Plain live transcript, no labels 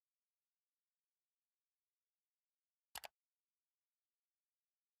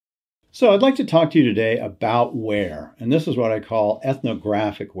So I'd like to talk to you today about ware, and this is what I call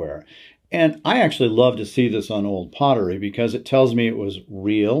ethnographic ware. And I actually love to see this on old pottery because it tells me it was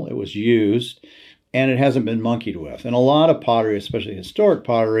real, it was used, and it hasn't been monkeyed with. And a lot of pottery, especially historic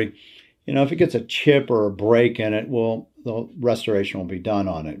pottery, if it gets a chip or a break in it, well, the restoration will be done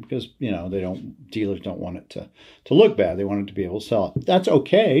on it because, dealers don't want it to look bad. They want it to be able to sell it. That's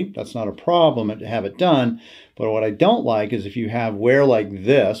okay. That's not a problem to have it done. But what I don't like is if you have ware like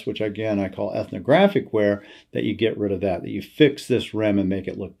this, which again I call ethnographic ware, that you get rid of that you fix this rim and make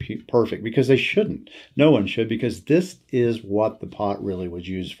it look perfect, because they shouldn't. No one should, because this is what the pot really was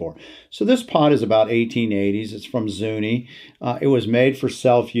used for. So this pot is about 1880s. It's from Zuni. It was made for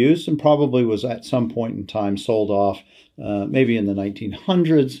self-use and probably was at some point in time sold off, maybe in the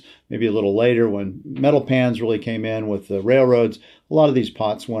 1900s, maybe a little later when metal pans really came in with the railroads. A lot of these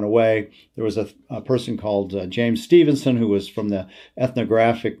pots went away. There was a person called James Stevenson, who was from the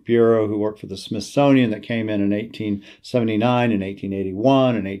Ethnographic Bureau, who worked for the Smithsonian, that came in 1879 and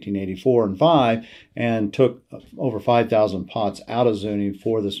 1881 and 1884 and 5 and took over 5,000 pots out of Zuni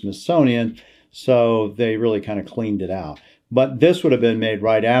for the Smithsonian. So they really kind of cleaned it out. But this would have been made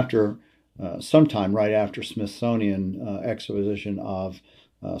right after, sometime right after Smithsonian exposition of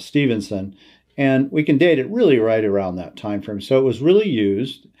Stevenson. And we can date it really right around that time frame. So it was really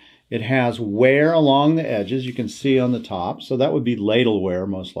used. It has ware along the edges, you can see on the top. So that would be ladle ware,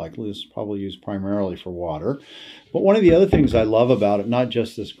 most likely. This is probably used primarily for water. But one of the other things I love about it, not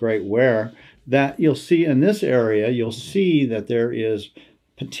just this great ware, that you'll see in this area, you'll see that there is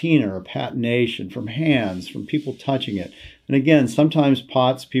patina or patination from hands, from people touching it. And again, sometimes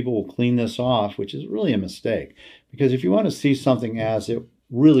pots, people will clean this off, which is really a mistake. Because if you want to see something as it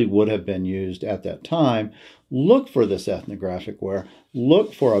really would have been used at that time, look for this ethnographic ware,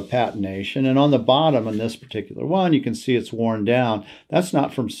 look for a patination, and on the bottom in this particular one, you can see it's worn down. That's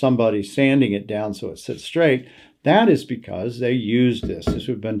not from somebody sanding it down so it sits straight. That is because they used this. This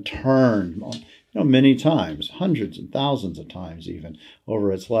would have been turned many times, hundreds and thousands of times even,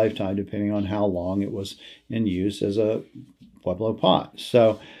 over its lifetime, depending on how long it was in use as a Pueblo pot.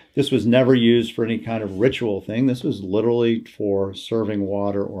 So this was never used for any kind of ritual thing. This was literally for serving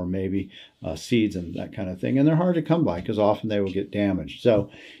water or maybe seeds and that kind of thing. And they're hard to come by because often they will get damaged.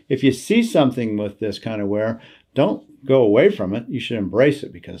 So if you see something with this kind of ware, don't go away from it. You should embrace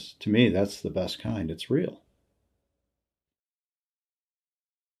it, because to me, that's the best kind. It's real.